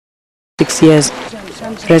6 years.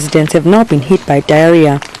 Residents have now been hit by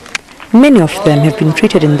diarrhoea. Many of them have been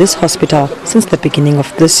treated in this hospital since the beginning of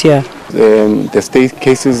this year. The state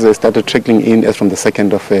cases started trickling in as from the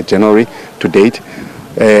 2nd of January to date,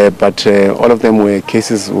 but all of them were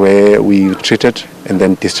cases where we treated and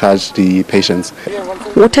then discharged the patients.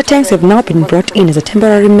 Water tanks have now been brought in as a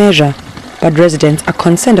temporary measure, but residents are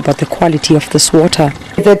concerned about the quality of this water.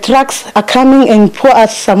 The trucks are coming and pour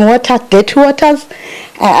us some water, dirty waters.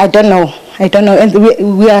 I don't know,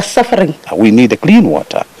 and we are suffering. We need clean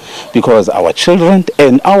water because our children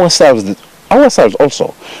and ourselves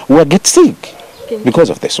also will get sick because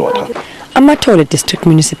of this water. Amatole District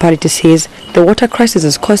Municipality says the water crisis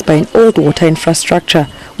is caused by an old water infrastructure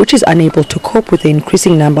which is unable to cope with the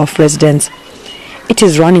increasing number of residents. It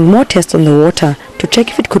is running more tests on the water to check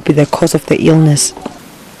if it could be the cause of the illness.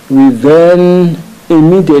 We then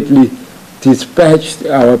immediately dispatched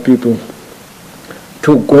our people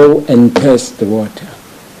to go and test the water.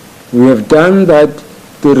 We have done that.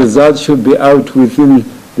 The results should be out within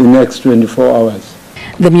the next 24 hours.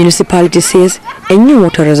 The municipality says a new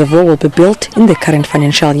water reservoir will be built in the current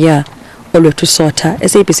financial year. Oluwato Sota,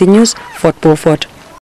 SABC News, Fort Beaufort.